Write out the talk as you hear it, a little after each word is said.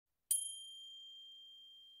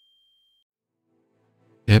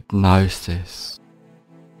Hypnosis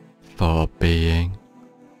for being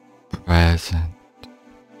present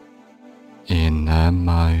in the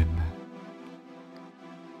moment.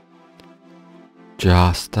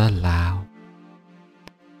 Just allow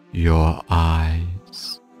your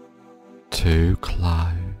eyes to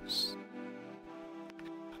close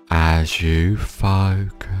as you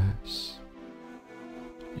focus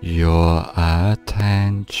your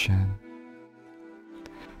attention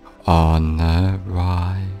on the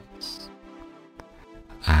rise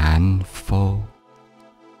and fall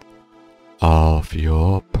of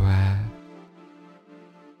your breath.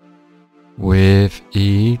 With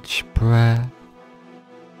each breath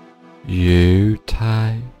you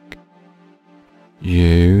take,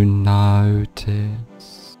 you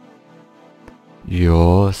notice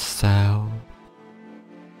yourself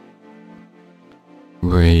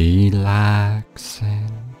relaxing.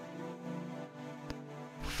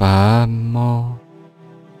 The more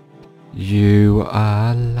you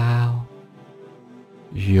allow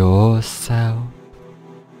yourself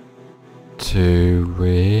to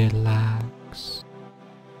relax,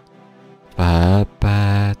 the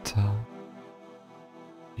better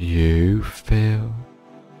you feel,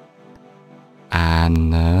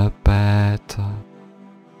 and the better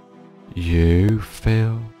you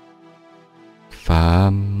feel, the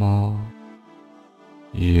more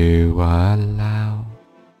you allow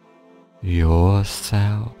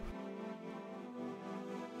yourself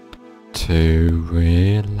to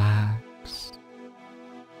relax.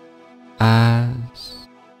 As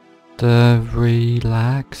the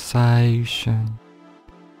relaxation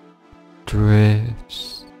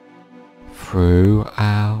drifts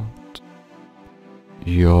throughout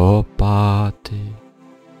your body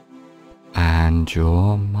and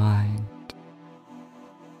your mind,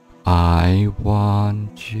 I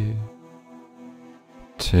want you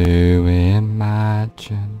to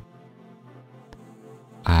imagine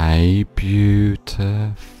a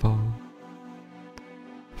beautiful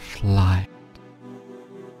flight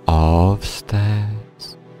of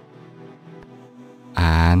stairs,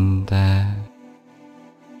 and there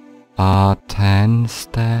are 10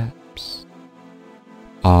 steps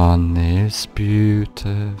on this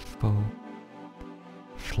beautiful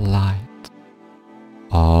flight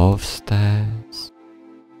of stairs,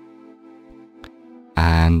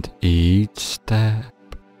 and each step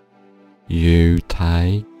you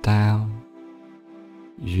take down,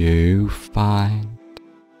 you find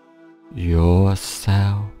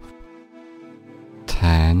yourself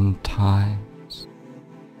 10 times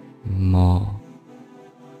more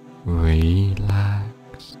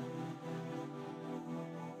relaxed.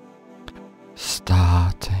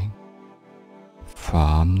 Starting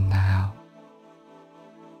from now.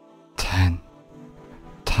 10.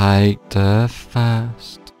 Take the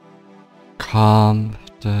first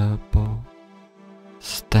comfortable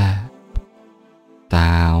step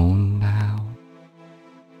down now,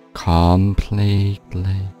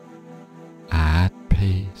 completely at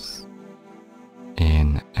peace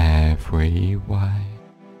in every way.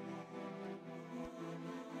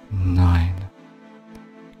 9.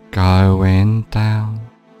 Going down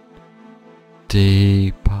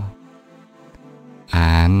deeper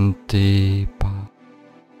and deeper,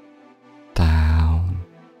 down,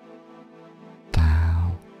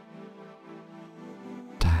 down,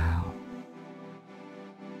 down.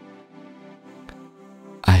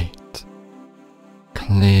 8.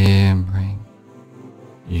 Clearing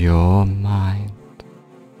your mind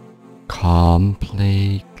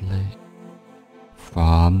completely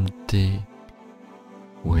from deep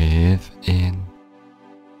within,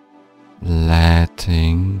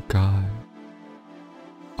 letting go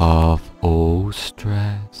of all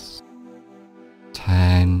stress,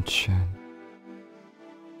 tension,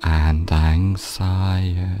 and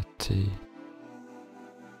anxiety.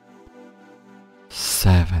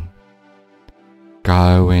 7.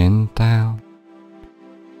 Going down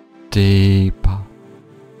deeper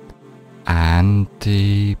and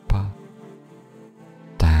deeper,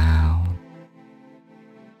 down,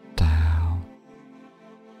 down,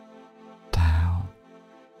 down.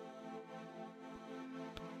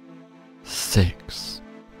 6.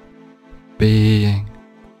 Being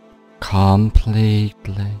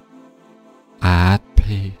completely at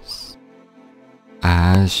peace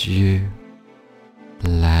as you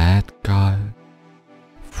let go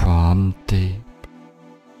from deep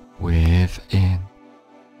within.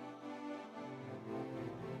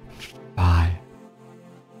 5.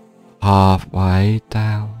 Halfway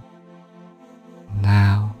down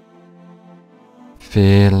now,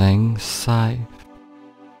 feeling safe,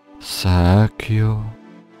 secure,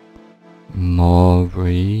 more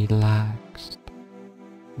relaxed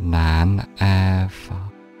than ever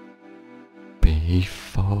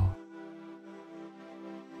before.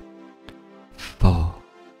 4.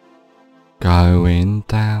 Going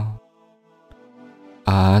down,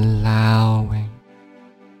 allowing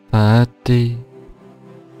the deep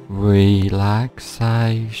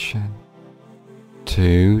relaxation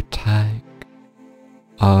to take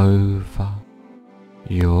over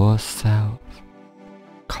yourself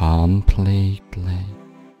completely.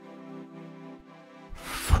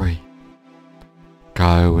 3.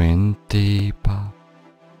 Going deeper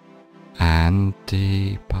and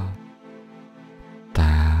deeper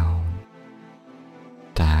down,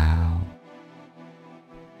 down,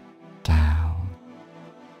 down.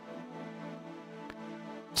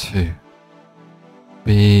 2.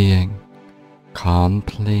 Being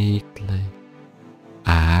completely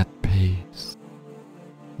at peace,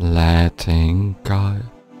 letting go,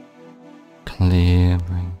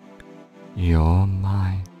 clearing your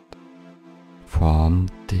mind from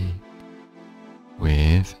deep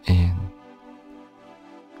within.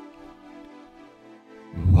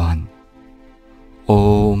 1.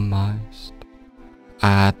 Almost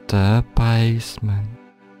at the basement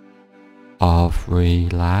of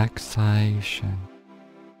relaxation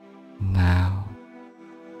now,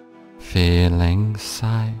 feeling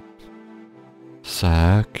safe,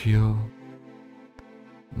 secure,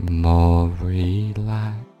 more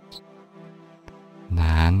relaxed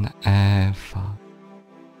than ever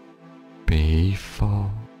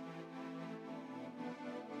before.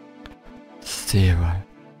 0.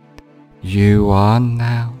 You are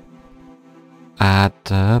now at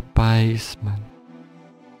the basement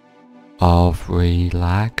of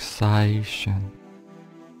relaxation,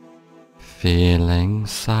 feeling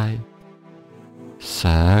safe,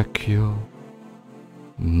 secure,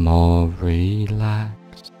 more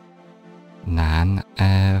relaxed than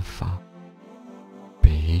ever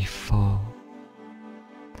before.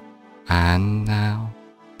 And now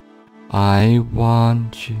I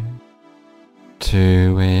want you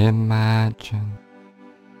to imagine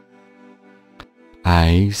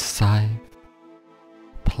a safe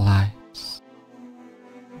place.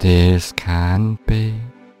 This can be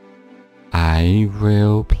a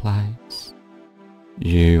real place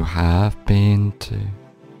you have been to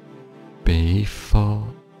before,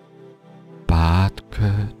 but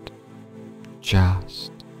could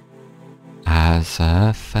just as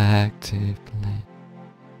effectively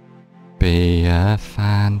be a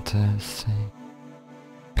fantasy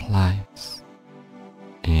place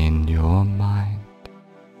in your mind.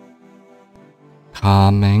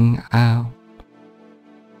 Coming out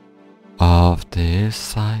of this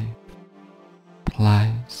safe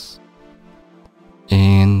place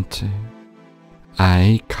into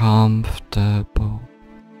a comfortable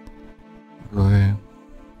room,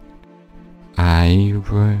 a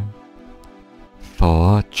room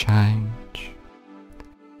for change,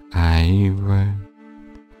 a room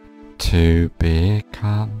to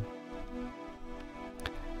become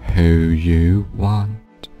who you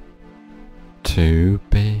want to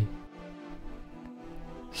be,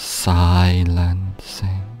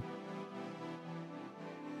 silencing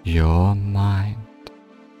your mind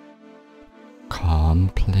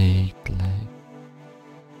completely.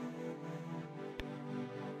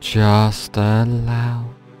 Just allow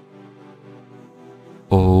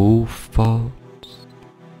all thoughts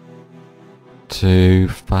to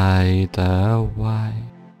fade away,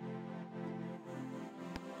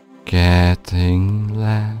 getting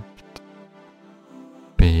left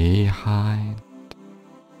behind,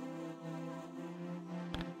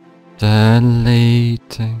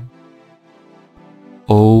 deleting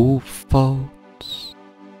all thoughts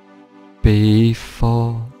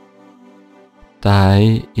before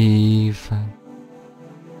they even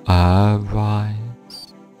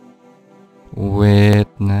arise,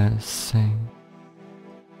 witnessing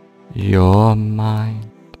your mind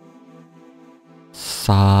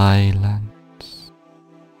silence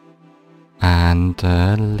and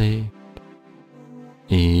delete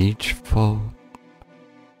each thought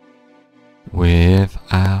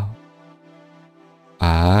without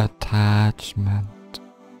attachment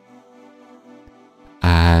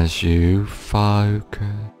as you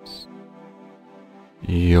focus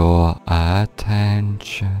your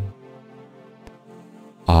attention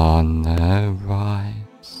on the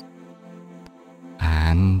rise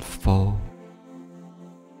and fall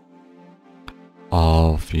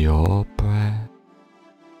of your breath,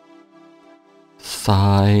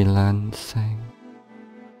 silencing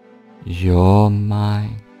your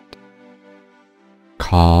mind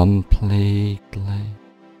completely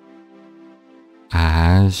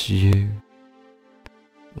as you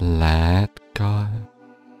let go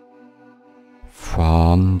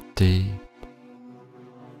from deep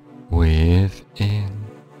within,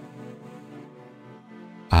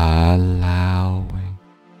 allowing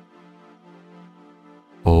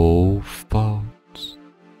all thoughts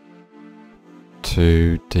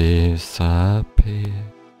to disappear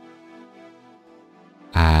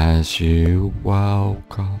as you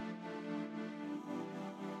welcome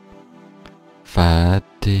the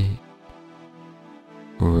deep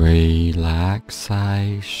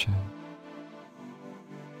relaxation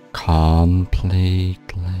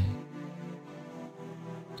completely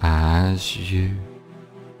as you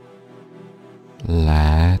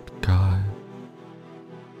let go,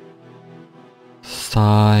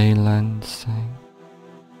 silencing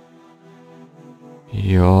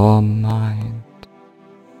your mind,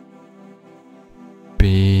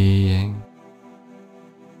 being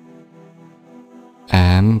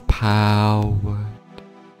empowered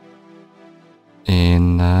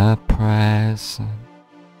in the present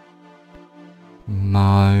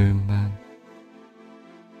moment,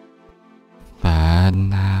 the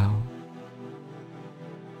now,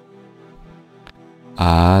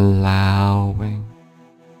 allowing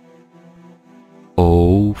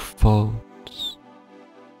all thoughts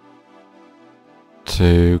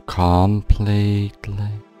to completely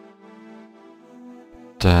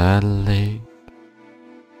delete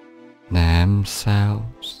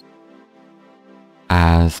themselves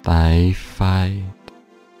as they fade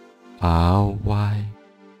away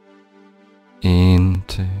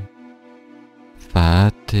into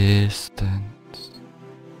the distance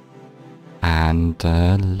and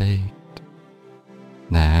delete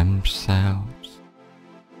themselves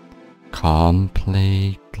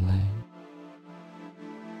completely,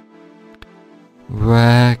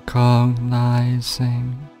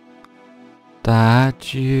 recognizing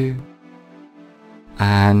that you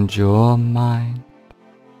and your mind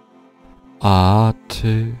are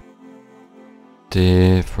two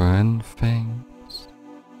different things,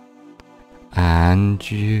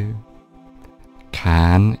 and you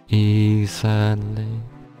can easily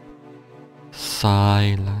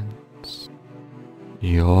silence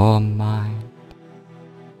your mind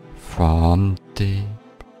from deep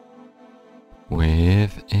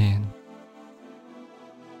within,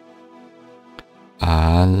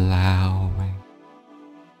 allowing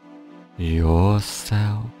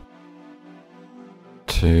yourself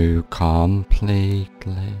to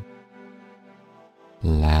completely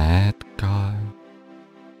let go,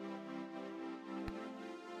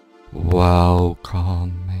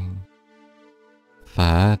 welcoming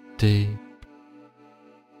the deep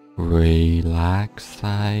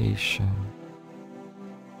relaxation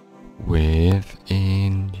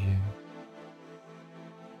within you,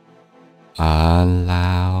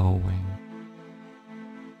 allowing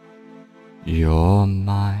your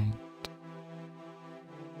mind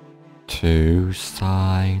to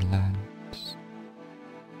silence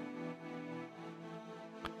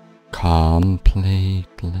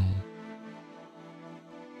completely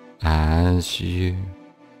as you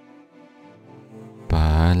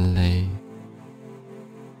believe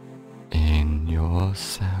in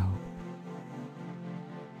yourself,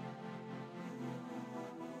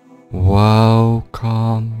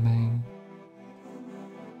 welcoming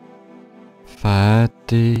the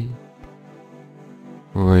deep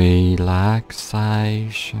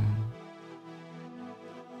relaxation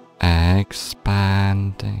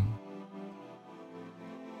expanding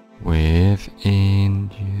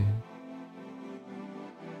within you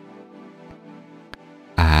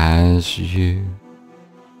as you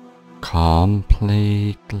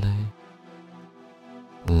completely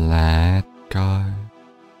let go,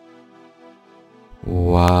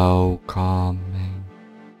 welcoming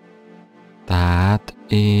that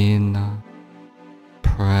inner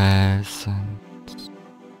presence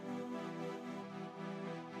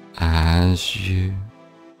as you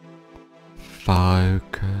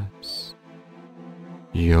focus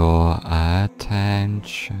your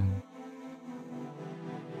attention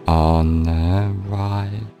on the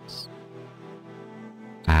rise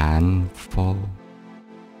and fall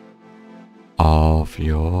of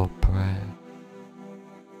your breath,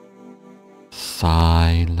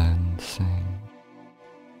 silencing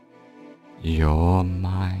your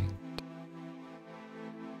mind,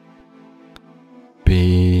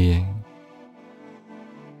 being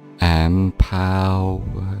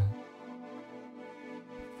empowered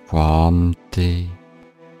from deep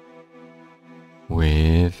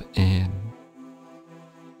within,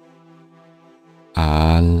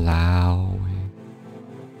 allowing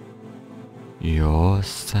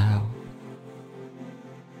yourself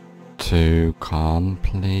to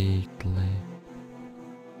completely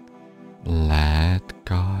let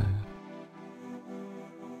go,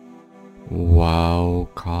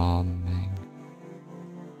 welcoming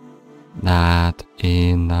that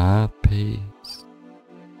inner peace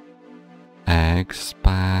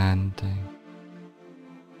expanding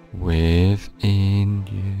within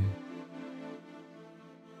you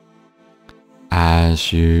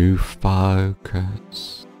as you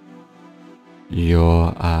focus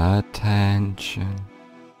your attention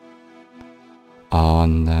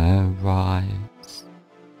on the rise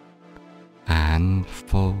and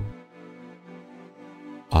fall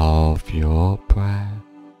of your breath,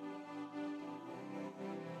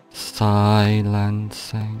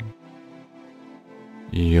 silencing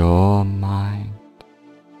your mind,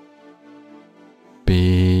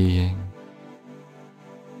 being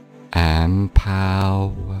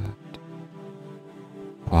empowered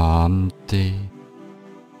from deep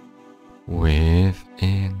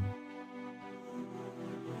within,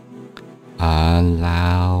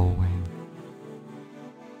 allowing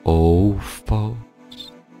all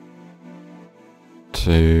thoughts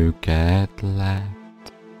to get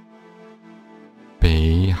left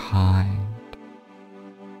behind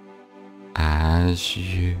as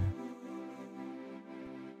you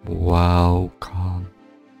welcome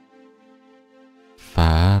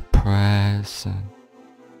the present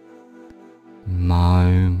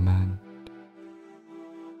moment,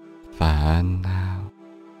 the now,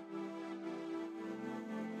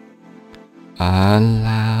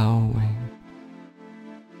 allowing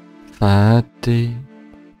the deep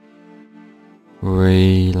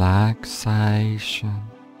relaxation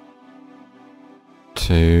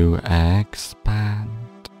to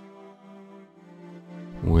expand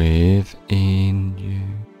within you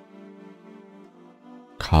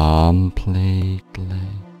completely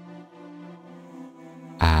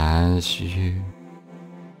as you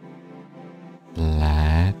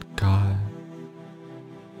let go,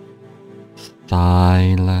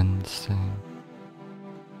 silencing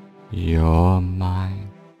your mind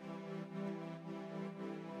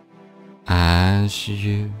as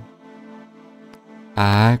you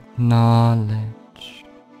acknowledge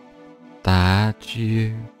that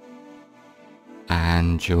you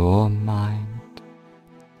and your mind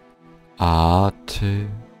are two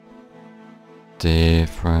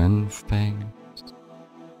different things,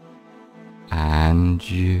 and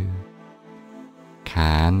you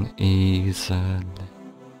can easily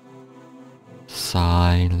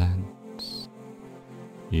silence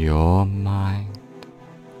your mind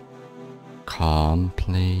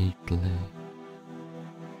completely,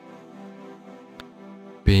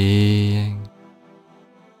 being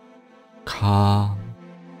calm,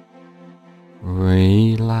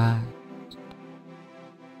 relaxed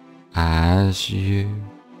as you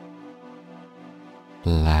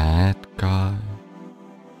let go,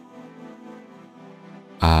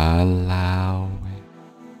 allowing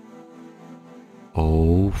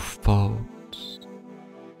all thoughts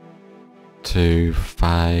to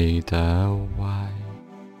fade away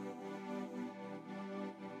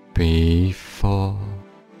before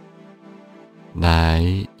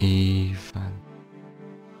they even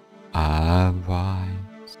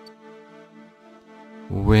arise,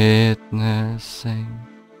 witnessing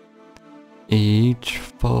each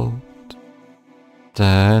thought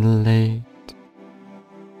delete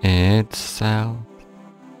itself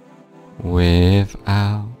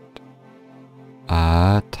without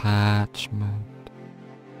attachment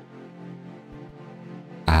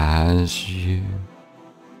as you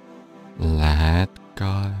let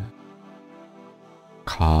go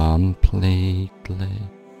completely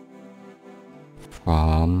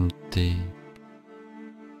from deep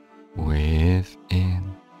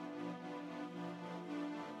within,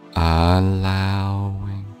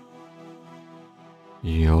 allowing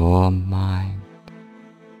your mind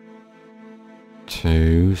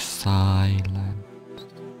to silence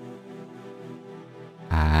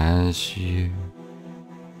as you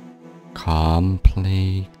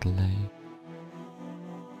completely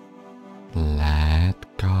let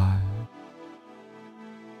go,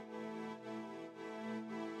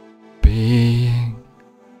 being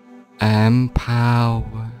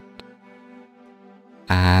empowered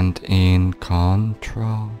and in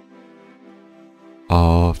control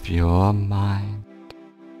of your mind,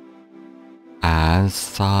 as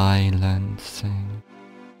silencing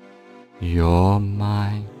your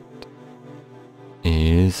mind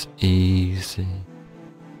is easy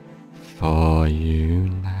for you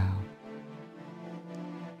now,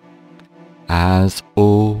 as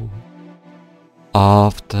all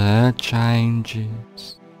of the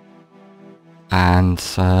changes and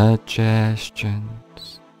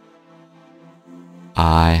suggestions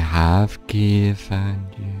I have given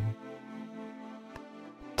you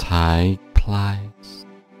take place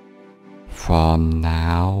from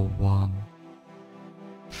now on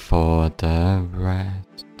for the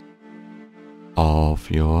rest of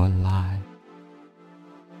your life.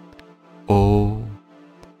 All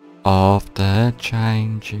of the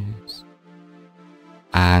changes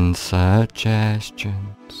and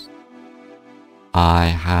suggestions I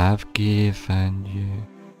have given you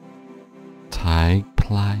take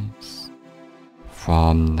place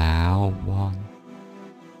from now on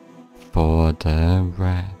for the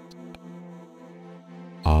rest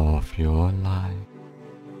of your life.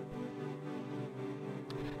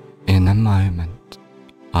 In a moment,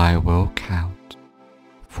 I will count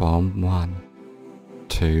from 1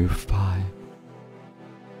 to 5,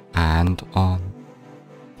 and on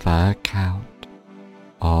the count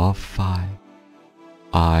of 5,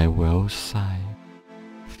 I will say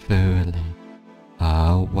fully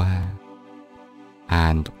aware,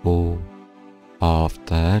 and all of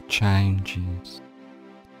the changes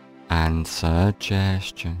and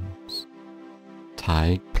suggestions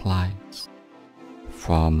take place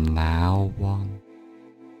from now on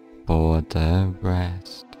for the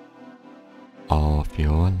rest of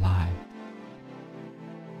your life.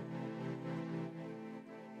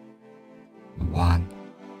 1.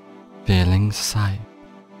 Feeling safe,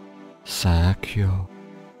 secure,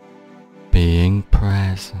 being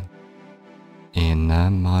present in the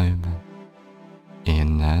moment,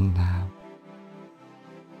 in the now.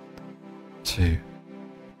 2.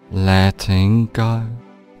 Letting go,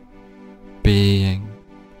 being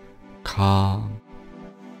calm,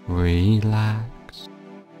 relaxed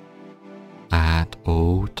at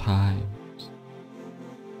all times.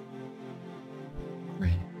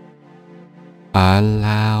 3.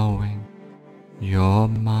 Allowing your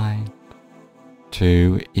mind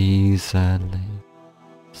to easily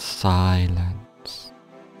silence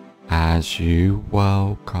as you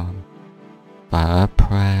welcome the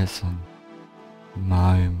present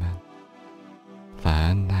moment,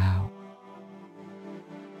 the now.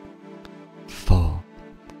 4.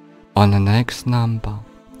 On the next number,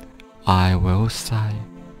 I will say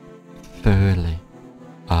fully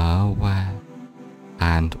aware,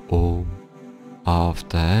 and all of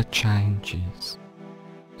the changes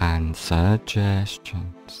and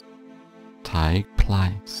suggestions take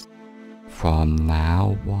place from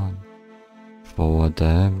now on for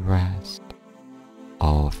the rest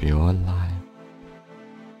of your life.